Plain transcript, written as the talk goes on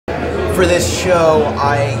For this show,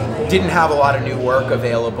 I didn't have a lot of new work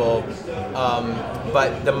available,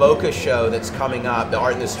 but the Mocha show that's coming up, the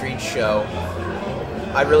Art in the Streets show,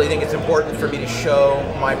 I really think it's important for me to show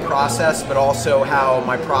my process, but also how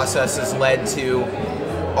my process has led to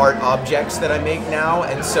art objects that I make now.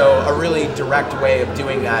 And so a really direct way of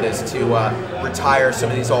doing that is to retire some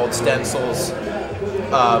of these old stencils,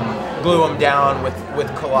 glue them down with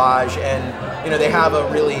collage, and they have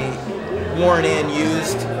a really worn in,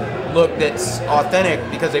 used look that's authentic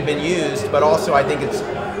because they've been used, but also I think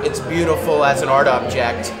it's beautiful as an art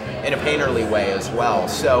object in a painterly way as well.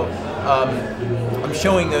 So I'm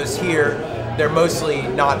showing those here. They're mostly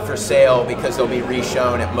not for sale because they'll be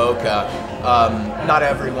reshown at Mocha. Not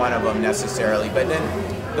every one of them necessarily, but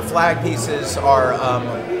then the flag pieces are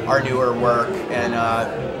newer work, and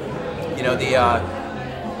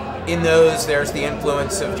in those there's the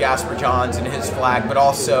influence of Jasper Johns and his flag, but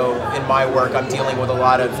also in my work I'm dealing with a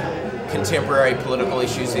lot of contemporary political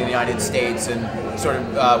issues in the United States, and sort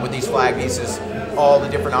of with these flag pieces, all the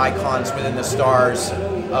different icons within the stars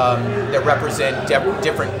that represent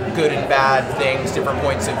different good and bad things, different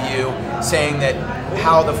points of view, saying that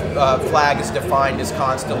how the flag is defined is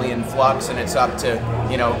constantly in flux, and it's up to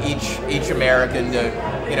each American to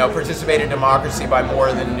participate in democracy by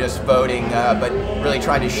more than just voting, but really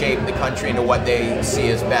trying to shape the country into what they see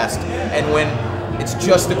as best. And when it's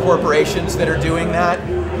just the corporations that are doing that,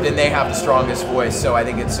 then they have the strongest voice. So I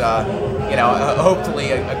think it's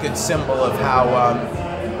hopefully a good symbol of how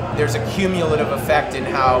there's a cumulative effect in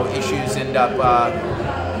how issues end up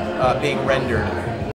being rendered.